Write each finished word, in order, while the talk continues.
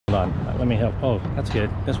Hold on, let me help. Oh, that's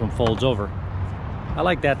good. This one folds over. I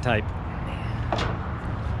like that type.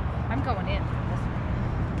 I'm going in.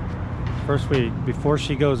 First, before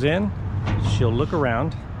she goes in, she'll look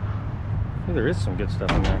around. Oh, there is some good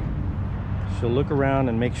stuff in there. She'll look around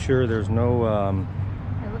and make sure there's no. I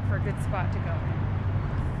look for a good spot to go.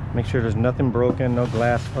 Make sure there's nothing broken, no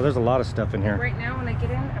glass. Oh, there's a lot of stuff in here. Right now, when I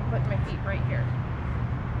get in, I'm putting my feet right here.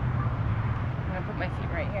 I'm gonna put my feet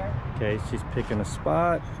right here. Okay, she's picking a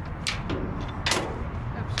spot.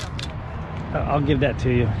 Oops, I'll give that to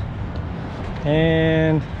you.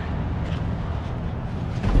 And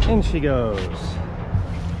in she goes. I'm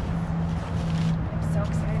so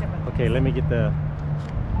excited about this. Okay, let me get your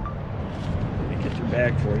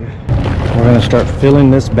bag for you. We're gonna start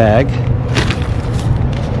filling this bag.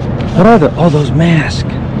 What are those masks?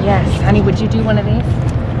 Yes, honey, would you do one of these?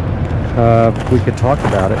 We could talk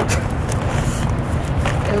about it.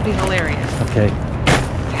 It would be hilarious. Okay.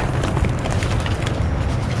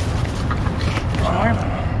 More.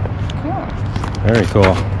 Cool. Very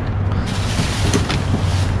cool.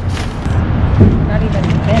 Not even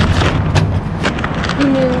bent. Who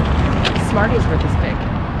knew Smarties were this big?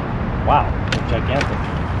 Wow, they're gigantic.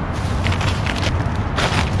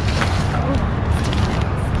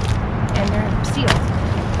 And they're sealed.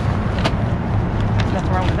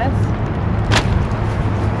 Nothing wrong with this.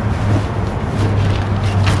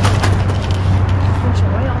 Essential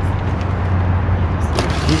oils.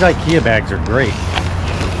 These IKEA bags are great.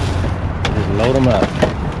 Just load them up.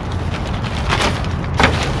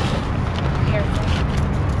 Here.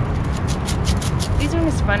 These aren't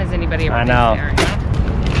as fun as anybody ever I thinks know. they are, huh?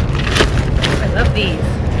 I love these.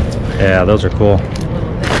 Yeah, those are cool. A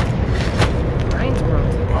little bit. Ryan's World.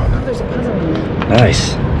 Oh, there's a puzzle in there.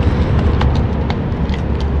 Nice.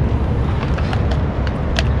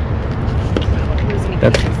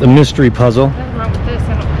 That's the mystery puzzle. Nothing wrong with this.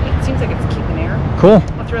 It seems like it's keeping air. Cool.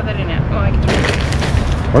 I'll throw that in it. Oh, I can turn it.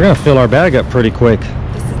 We're gonna fill our bag up pretty quick.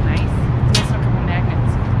 This is nice. It's nice and a couple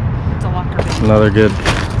magnets. It's a locker bin. Another good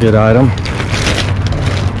item.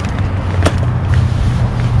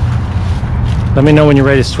 Let me know when you're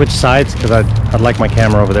ready to switch sides, because I'd like my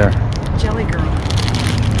camera over there. Jelly girl.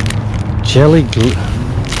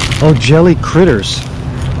 Oh, jelly critters.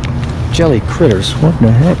 Jelly critters. What the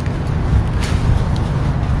heck?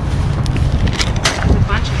 There's a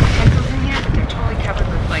bunch of pencils in here, but they're totally covered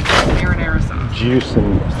with like marinara sauce. Juice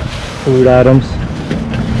and food items.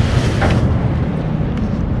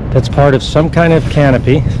 That's part of some kind of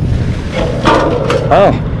canopy.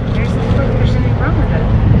 Oh, There's anything wrong with it.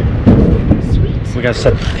 Sweet. we gotta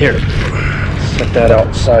set that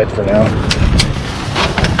outside for now.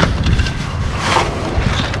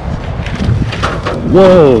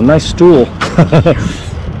 Whoa, nice stool.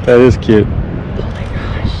 That is cute. Oh my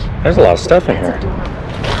gosh. There's a lot of stuff in here.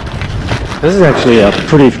 Adorable. This is actually a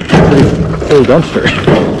pretty full dumpster.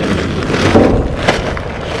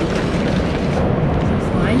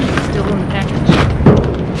 Slime still in the package.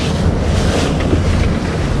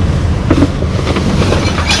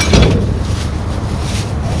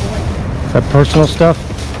 Is that personal stuff?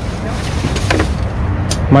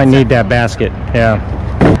 Might need that basket. Yeah.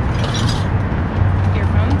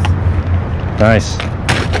 Earphones. Nice.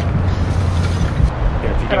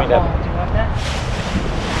 Here, if you give me that. Do you want that?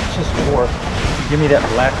 It's just for. If you give me that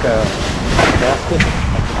black basket,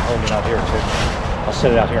 I can hold it out here too. I'll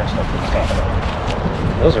set it out here and stuff.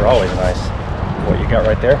 Those are always nice. What you got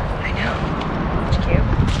right there? I know. It's cute.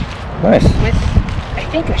 Nice. With, I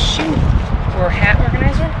think, a shoe or hat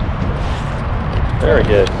organizer. Very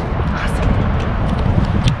good. Awesome.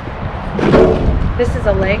 This is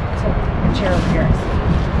a leg to a chair over here.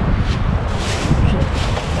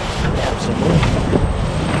 Absolutely.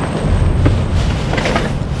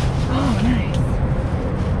 Oh, nice.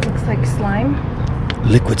 Looks like slime.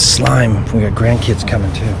 Liquid slime. We got grandkids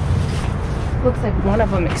coming too. Looks like one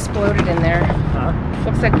of them exploded in there. Huh?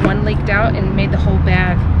 Looks like one leaked out and made the whole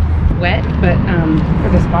bag wet, but for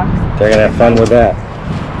this box. They're gonna have fun with that.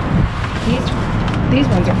 These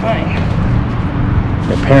ones are fine.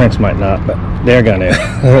 Their parents might not, but they're gonna.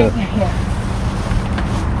 Yeah.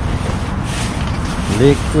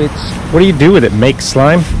 Liquids. What do you do with it? Make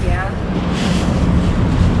slime? Yeah.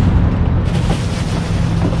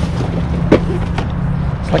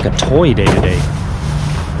 It's like a toy day to day.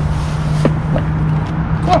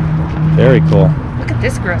 Cool. Very cool. Look at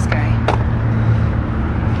this gross guy.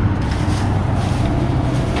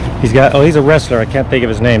 He's a wrestler. I can't think of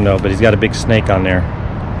his name though, but he's got a big snake on there.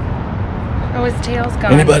 Oh, his tail's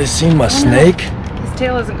gone. Anybody seen my snake? No. His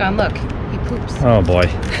tail isn't gone. Look, he poops. Oh boy.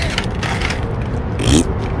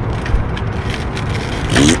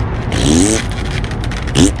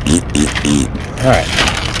 Alright.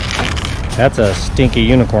 That's a stinky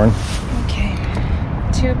unicorn. Okay.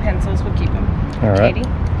 2 pencils, we'll keep them. Alright. Katie,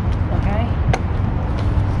 little guy.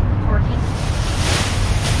 Corky.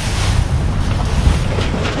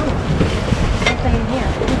 Something in here.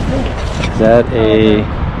 Is that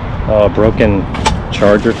a broken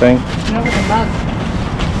charger thing? No, with a mug.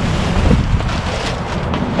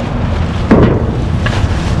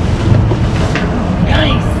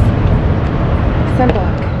 Nice.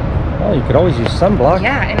 Sunblock. Oh, you could always use sunblock.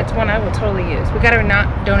 Yeah, and it's one I will totally use. We gotta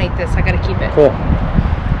not donate this. I gotta keep it. Cool.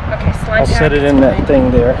 Okay, slime I'll set it in that thing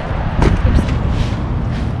there.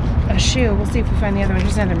 A shoe. We'll see if we find the other one.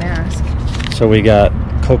 Here's another mask. So we got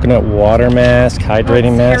coconut water mask,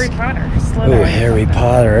 hydrating mask. Harry Potter. Ooh, Harry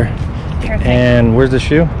Potter. Here, thank And where's the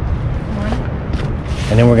shoe? one.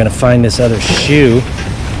 And then we're gonna find this other shoe.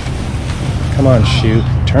 Come on, shoe.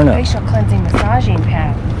 Turn up. Facial cleansing massaging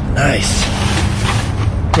pad. Nice.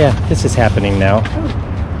 Yeah, this is happening now. Ooh,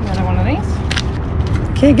 another one of these.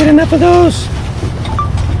 Can't get enough of those.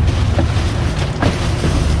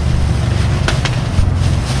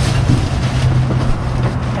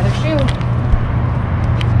 Another shoe.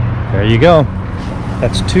 There you go.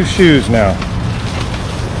 That's 2 shoes now.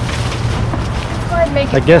 Go ahead and make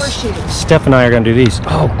it I guess 4 shoes. Steph and I are gonna do these.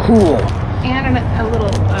 Oh, cool. And a little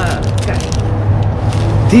guy.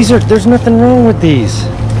 There's nothing wrong with these.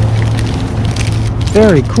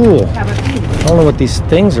 Very cool. How about these? I don't know what these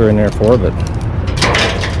things are in there for, but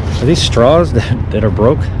are these straws that are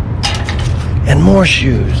broke? And more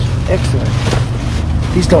shoes. Excellent.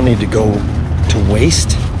 These don't need to go to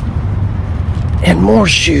waste. And more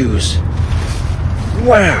shoes.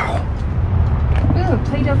 Wow. Ooh,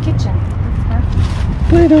 Play-Doh kitchen. Huh?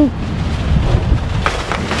 Play-Doh.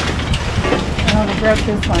 Oh, we broke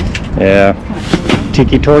this one. Yeah. Kind of cool.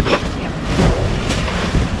 Tiki torch. Yeah.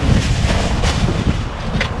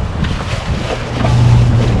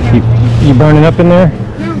 You burning up in there?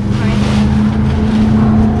 No, fine.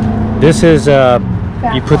 This is,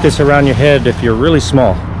 you put this around your head if you're really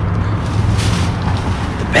small. The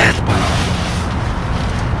bath bomb.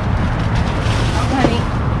 Oh, honey.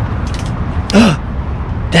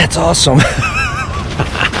 That's awesome.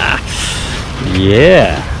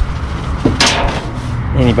 Yeah.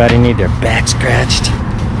 Anybody need their back scratched?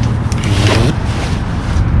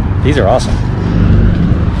 These are awesome.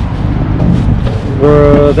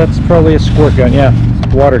 That's probably a squirt gun. Yeah,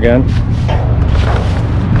 water gun.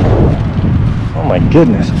 Oh my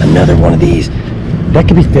goodness, another one of these. That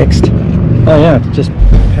could be fixed. Oh yeah, just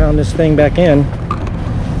pound this thing back in.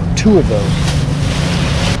 2 of those.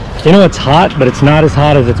 You know it's hot, but it's not as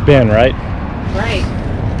hot as it's been, right? Right.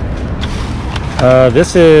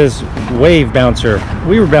 This is wave bouncer.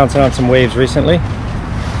 We were bouncing on some waves recently.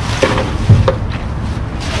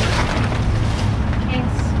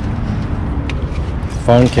 Case.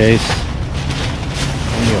 Phone case.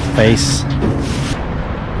 And your face.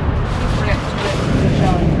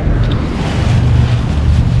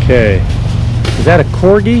 Okay. Is that a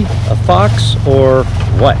corgi, a fox, or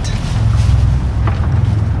what?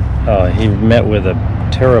 Oh, he met with a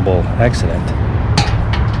terrible accident.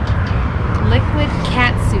 Liquid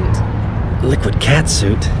cat suit. Liquid cat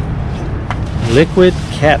suit. Liquid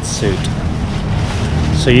cat suit.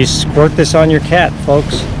 So you squirt this on your cat,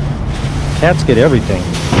 folks. Cats get everything.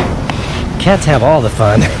 Cats have all the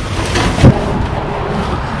fun.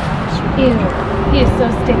 Ew. He is so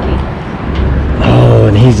sticky. Oh,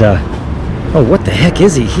 and he's oh, what the heck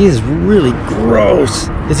is he? He is really gross.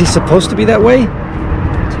 Is he supposed to be that way? 2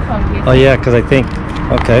 phone cases. Oh yeah, because I think,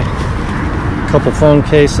 okay. Couple phone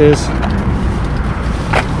cases.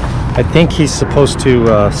 I think he's supposed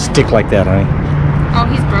to stick like that, honey. Oh,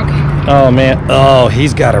 he's broken. Oh man, oh,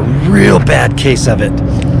 he's got a real bad case of it.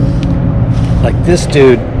 Like this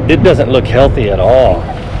dude, it doesn't look healthy at all. I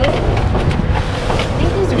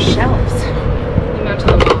think these are shelves. You mount to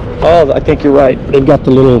the wall. Oh, I think you're right. They've got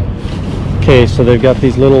the little case, so they've got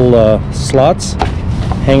these little slots.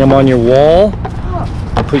 Hang them on your wall Oh.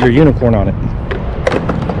 and put your unicorn on it.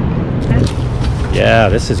 That's Yeah,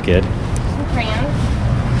 this is good. some crayons.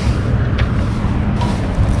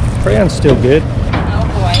 Crayon's still good. Oh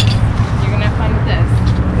boy. You're gonna have fun with this.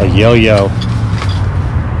 A yo-yo.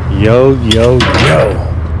 Yo-yo-yo.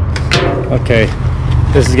 Okay,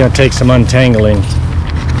 this is gonna take some untangling.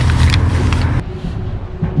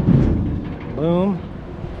 Boom.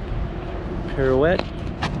 Pirouette.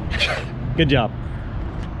 Good job.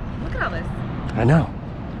 Look at all this. I know.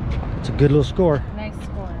 It's a good little score. Nice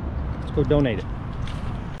score. Let's go donate it.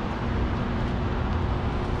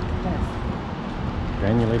 This.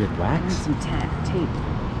 Granulated And wax? some tape.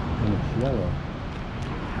 And it's yellow.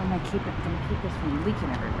 How am I gonna keep this from leaking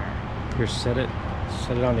everywhere? Here, set it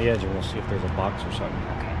on the edge and we'll see if there's a box or something.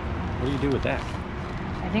 Okay. What do you do with that?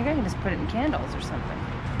 I think I can just put it in candles or something.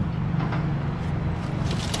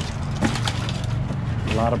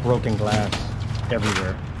 A lot of broken glass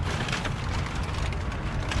everywhere.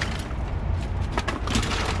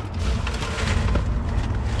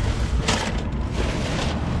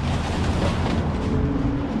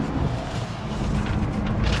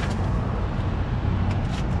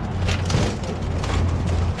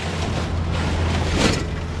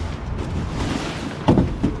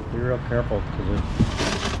 Real careful because it.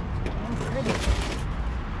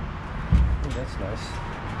 Oh, that's nice.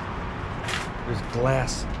 There's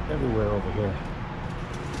glass everywhere over here.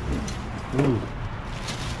 Ooh.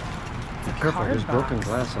 Careful, there's broken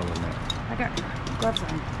glass on the mat. I got gloves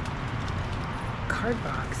on. Card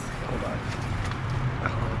box. Hold on. I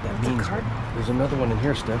don't know what that It's a means. card box. There's another one in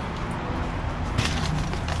here, Steph.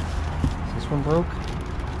 Is this one broke?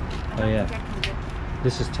 Oh yeah.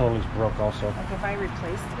 This is totally broke also. Like if I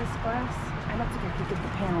replaced this glass, I don't think I could get the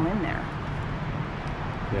panel in there.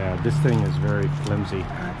 Yeah, this thing is very flimsy. Oh,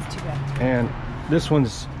 that's too bad. And this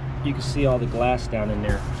one's, you can see all the glass down in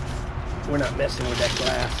there. We're not messing with that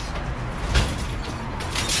glass.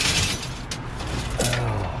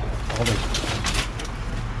 Oh, all this.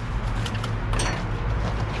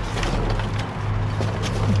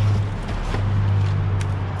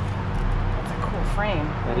 That's a cool frame.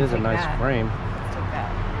 That is a nice frame. Let's take that.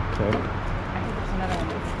 Okay. I think there's another one.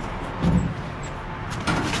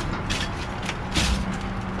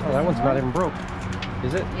 Oh, that one's not even broke.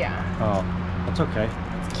 Is it? Yeah. Oh, that's okay.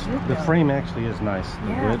 It's cute. The though. frame actually is nice. The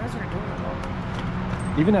Yeah, wood. those are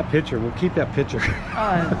adorable. Even that picture, we'll keep that picture.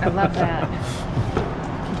 Oh, I love that.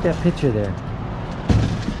 Keep that picture there.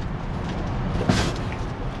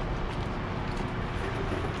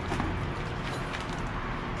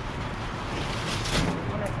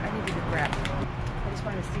 I needed to grab. I just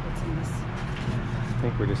wanted to see what's in this. I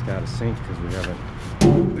think we're just out of sync because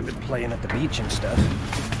we've been playing at the beach and stuff.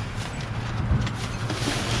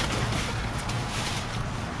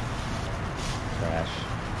 Trash.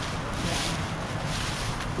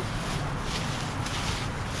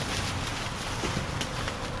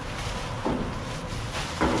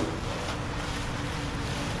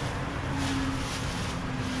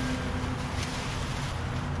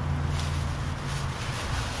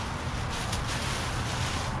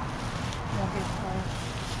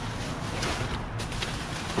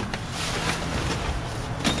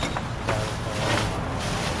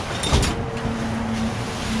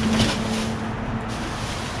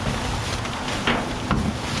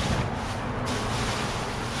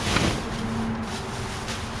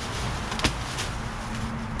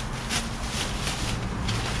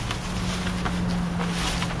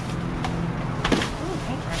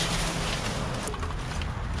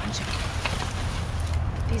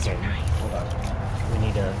 These are nice. Hold on. We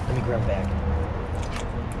need to, let me grab a bag.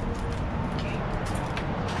 Okay.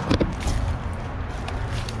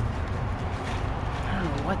 I don't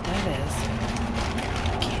know what that is.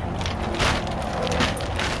 Candle.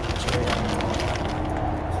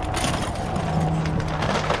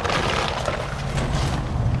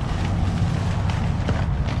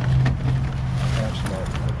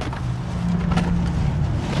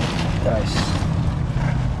 Nice.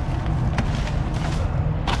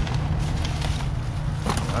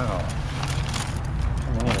 Wow.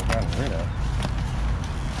 How many have I gotten rid of?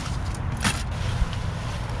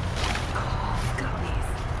 Oh, look at these.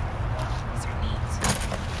 These are neat.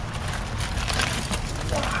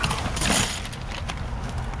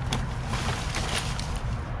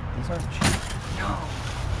 These aren't cheap. No.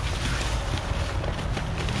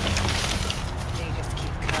 They just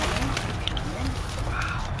keep coming.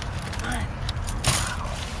 Wow. Fun.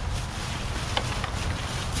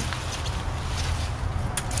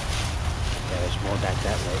 Yeah, there's more back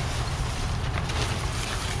that way.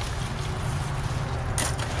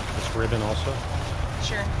 This ribbon also.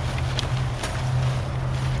 Sure.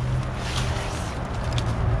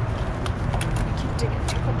 Keep digging.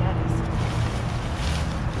 Check what that is.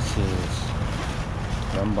 This is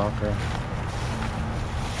Rumbacher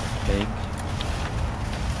fake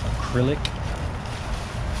acrylic.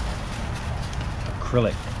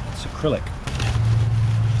 It's acrylic.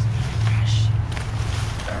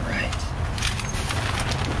 All right.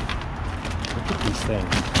 Look at these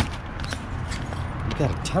things. You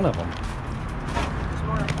got a ton of them. There's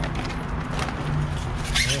more.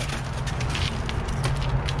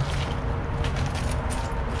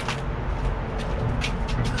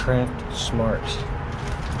 Craft Smart.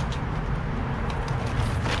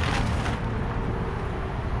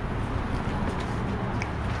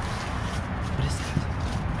 What is that?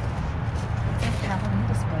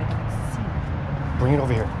 Bring it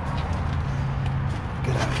over here.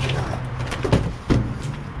 Get out, get out.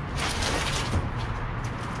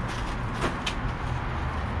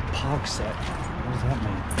 Pog set. What does that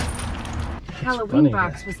mean? Halloween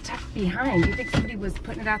box was tucked behind. Do you think somebody was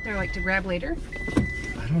putting it out there like to grab later?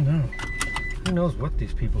 I don't know. Who knows what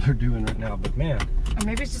these people are doing right now, but man. Or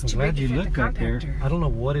maybe it's just I'm too big glad you to fit the looked right there. compactor. I don't know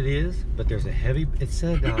what it is, but there's a heavy, it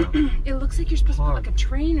said it looks like you're supposed to put like a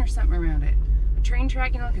train or something around it. A train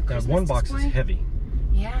track, you know, like a Christmas that one box display. is heavy.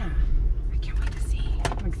 Yeah. I can't wait to see.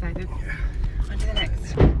 I'm excited. Yeah. On to the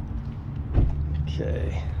next.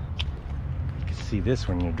 Okay. You can see this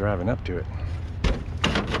when you're driving up to it.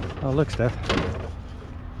 Oh, look, Steph.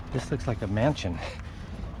 This looks like a mansion.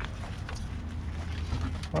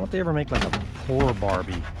 Why don't they ever make like a poor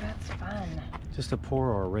Barbie? That's fun. Just a poor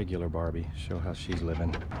or a regular Barbie. Show how she's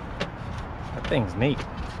living. That thing's neat.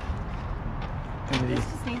 This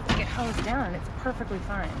just needs to get hosed down. It's perfectly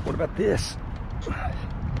fine. What about this?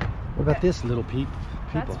 What about this little people?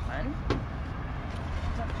 That's fun.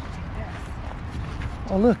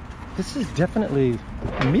 Oh look, this is definitely,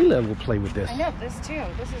 Mila will play with this. I know, this too.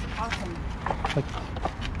 This is awesome. Like,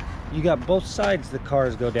 you got both sides the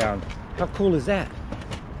cars go down. How cool is that?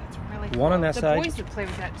 That's really cool. One on that side. The boys would play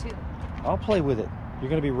with that too. I'll play with it. You're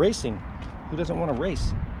gonna be racing. Who doesn't want to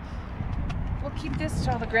race? We'll keep this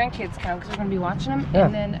till the grandkids come because we're going to be watching them. Yeah.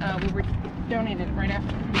 And then we were donated it right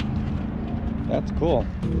after. That's cool.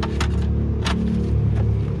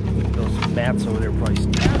 Those mats over there probably.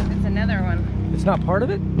 Oh, it's another one. It's not part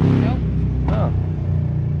of it? Nope. Oh.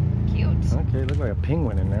 Cute. Okay, looks like a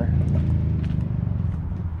penguin in there.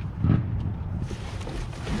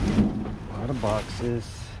 A lot of boxes.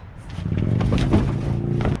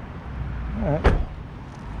 Alright.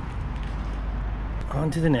 On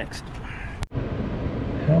to the next.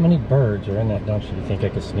 How many birds are in that dumpster? Do you think I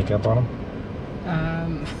could sneak up on them?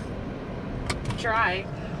 Try.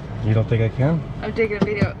 You don't think I can? I'm taking a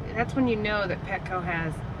video. That's when you know that Petco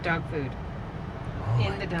has dog food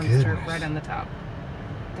in the dumpster, goodness. right on the top.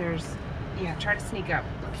 There's, yeah, try to sneak up.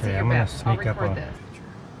 Let's see Okay, your I'm gonna best. I'll sneak up record on this.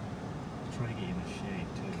 Try to get in the shade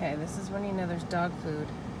too. Okay, this is when you know there's dog food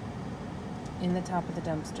in the top of the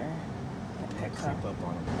dumpster at Creep Petco. up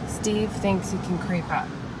on them. Steve thinks he can creep up.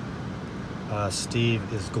 Steve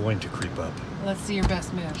is going to creep up. Let's see your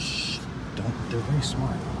best move. Shh. Don't. They're very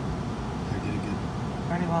smart. They're getting good.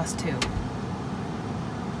 Already lost 2.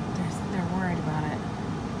 They're worried about it.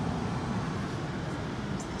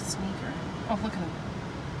 It's a sneaker. Oh, look at him.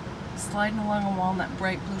 Sliding along a wall in that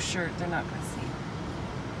bright blue shirt. They're not going to see.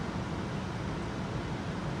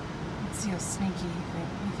 Let's see how sneaky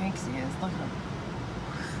he thinks he is. Look at him.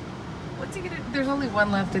 What's he going to do? There's only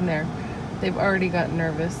one left in there. They've already gotten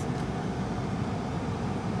nervous.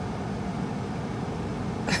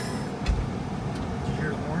 Did you hear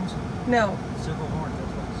the horns? No. Several horns.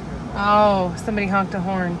 That's what scared me. Oh, somebody honked a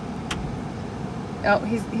horn. Oh,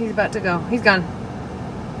 he's about to go. He's gone.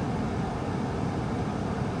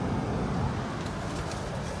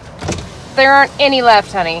 There aren't any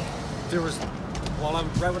left, honey. There was,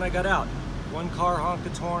 right when I got out, one car honked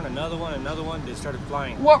its horn, another one, they started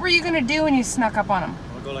flying. What were you gonna do when you snuck up on them?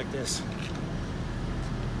 I'll go like this.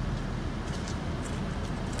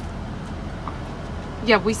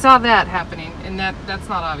 Yeah, we saw that happening, and that's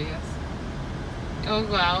not obvious. Oh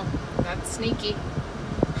wow, that's sneaky.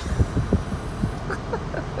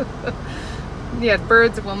 Yeah,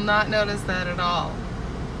 birds will not notice that at all.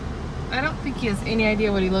 I don't think he has any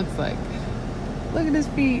idea what he looks like. Look at his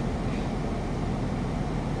feet.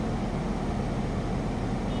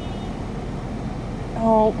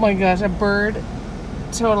 Oh my gosh, a bird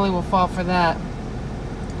totally will fall for that.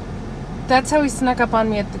 That's how he snuck up on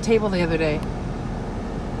me at the table the other day.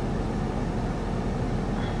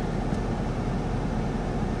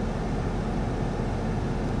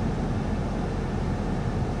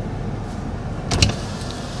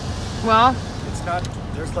 Well, It's not,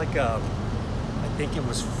 there's like a, I think it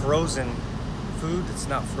was frozen food that's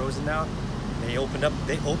not frozen now. They opened the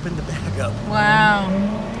bag up. wow.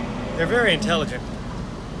 They're very intelligent.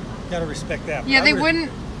 Gotta respect that. Yeah, they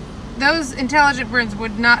wouldn't. Those intelligent birds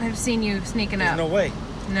would not have seen you sneaking There's up. no way.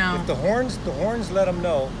 No. If the horns let them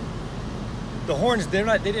know. The horns, they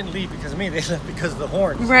didn't leave because of me. They left because of the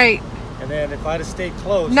horns. Right. And then if I'd have stayed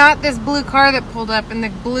close. Not this blue car that pulled up and the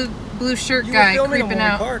blue shirt You guy were filming them creeping when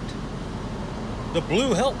we out. parked. The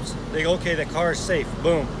blue helps. They go, okay, the car is safe.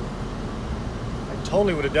 Boom. I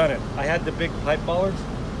totally would have done it. I had the big pipe bollards.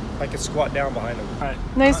 I could squat down behind them. All right.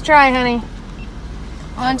 Nice try, honey.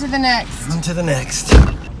 On to the next. On to the next.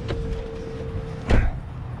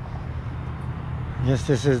 Yes,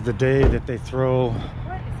 this is the day that they throw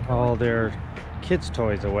all their kids'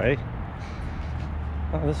 toys away.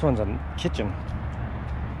 Oh, this one's a kitchen.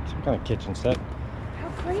 Some kind of kitchen set. How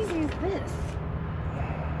crazy is this?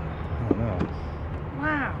 I don't know.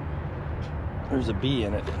 Wow. There's a bee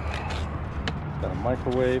in it. Got a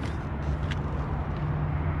microwave.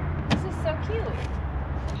 This is so cute.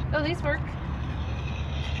 Oh, these work.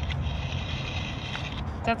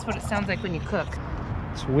 That's what it sounds like when you cook.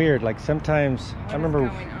 It's weird. Like sometimes, I remember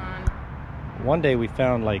one day we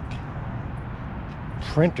found like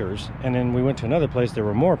printers, and then we went to another place. There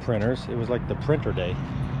were more printers. It was like the printer day.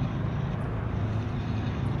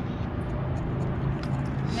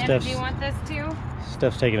 Amanda, do you want this too?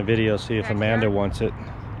 Steph's taking a video, see if Back Amanda here? wants it.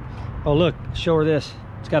 Oh look, show her this.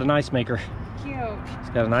 It's got an ice maker. Cute. It's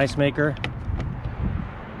got an ice maker.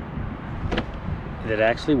 It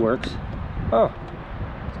actually works. Oh,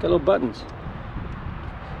 it's got little buttons.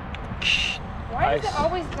 Why does Ice. it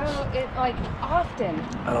always go like often?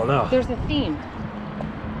 I don't know. There's a theme.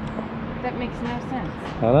 That makes no sense.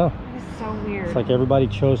 I don't know. It's so weird. It's like everybody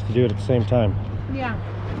chose to do it at the same time. Yeah.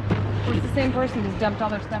 Or it's the same person just dumped all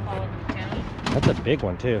their stuff all over the town. That's a big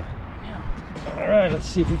one too. Yeah. All right, let's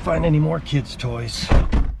see if we find any more kids' toys. On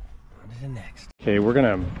to the next. Okay, we're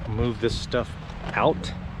gonna move this stuff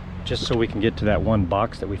out just so we can get to that one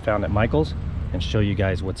box that we found at Michael's and show you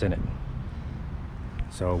guys what's in it.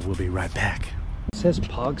 So we'll be right back. It says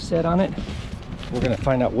Pog set on it. We're gonna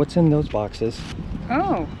find out what's in those boxes.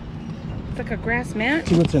 Oh, it's like a grass mat.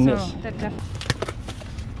 See what's in this.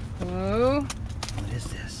 Whoa. What is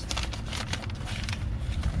this?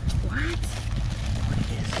 What? What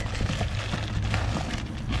is it?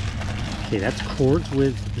 Okay, that's cords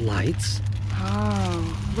with lights.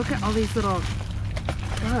 Oh, look at all these little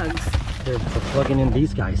plugs. They're for plugging in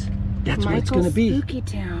these guys. That's what it's gonna be. Spooky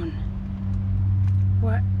Town.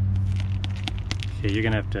 What? Okay, you're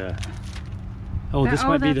gonna have to. Oh, this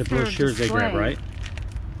might be the that's their brochures they grab, display. right?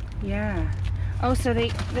 Yeah. Oh, so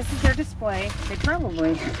this is their display. They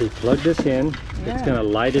probably. So you plug this in, it's Yeah. gonna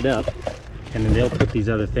light it up, and then they'll put these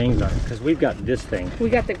other things on it. Because we've got this thing. We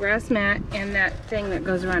got the grass mat and that thing that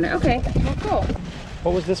goes around it. Okay, well, cool.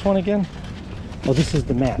 What was this one again? Oh, this is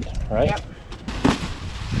the mat, right? Yep.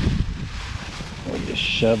 We just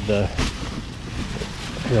shove the.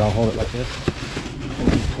 Here, I'll hold it like this. And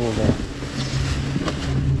then pull the.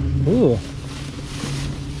 Ooh.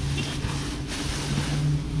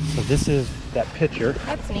 So this is that picture.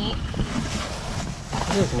 That's neat.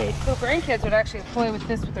 It is neat. So grandkids would actually play with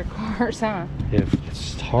this with their cars, huh?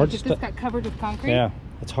 It's hard If this got covered with concrete? Yeah,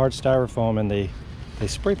 it's hard styrofoam, and they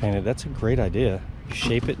spray paint it. That's a great idea. You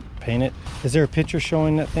shape it, paint it. Is there a picture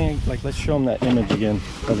showing that thing? Like, let's show them that image again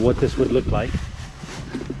of what this would look like.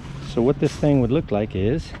 So what this thing would look like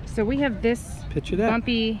is, So we have this picture that.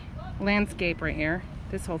 bumpy landscape right here,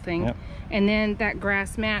 this whole thing. Yep. And then that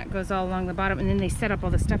grass mat goes all along the bottom, and then they set up all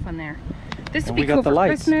the stuff on there. This would And be we got cool the for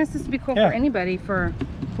lights. Christmas. This would be cool Yeah. for anybody, for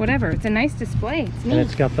whatever. It's a nice display. It's neat. And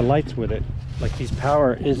it's got the lights with it. Like these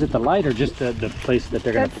power, is it the light or just the place that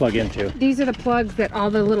they're going to plug into? These are the plugs that all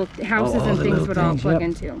the little houses all and the things little would all things, plug yep.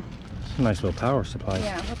 into. It's a nice little power supply.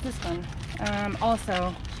 Yeah, what's this one?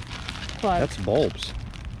 Also plug. That's bulbs.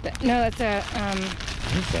 No, that's a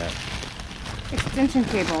What is that? extension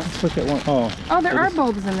cable. Let's look at one. Oh. Oh, there it are is-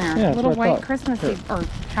 bulbs in there. Yeah, that's Little what I white thought. Christmas Here. or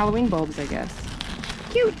Halloween bulbs, I guess.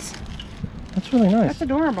 Cute. That's really nice. That's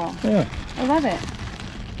adorable. Yeah. I love it.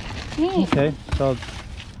 Neat. Okay, so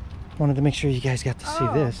wanted to make sure you guys got to see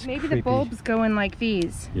this. Maybe Creepy. the bulbs go in like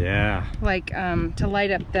these, Yeah. like to light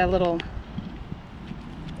up the little.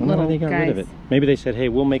 I wonder why little they got rid of guys. it. Maybe they said, hey,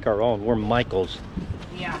 we'll make our own. We're Michael's.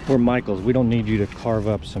 Yeah. We're Michael's. We don't need you to carve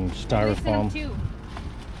up some Maybe they sent them styrofoam. too.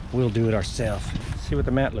 We'll do it ourselves. See what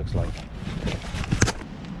the mat looks like.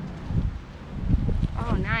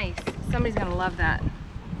 Oh, nice. Somebody's gonna love that.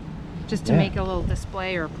 Just to Yeah. make a little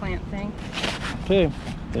display or plant thing. Okay,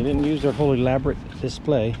 they didn't use their whole elaborate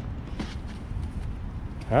display.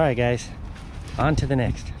 All right, guys, on to the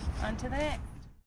next. On to the next.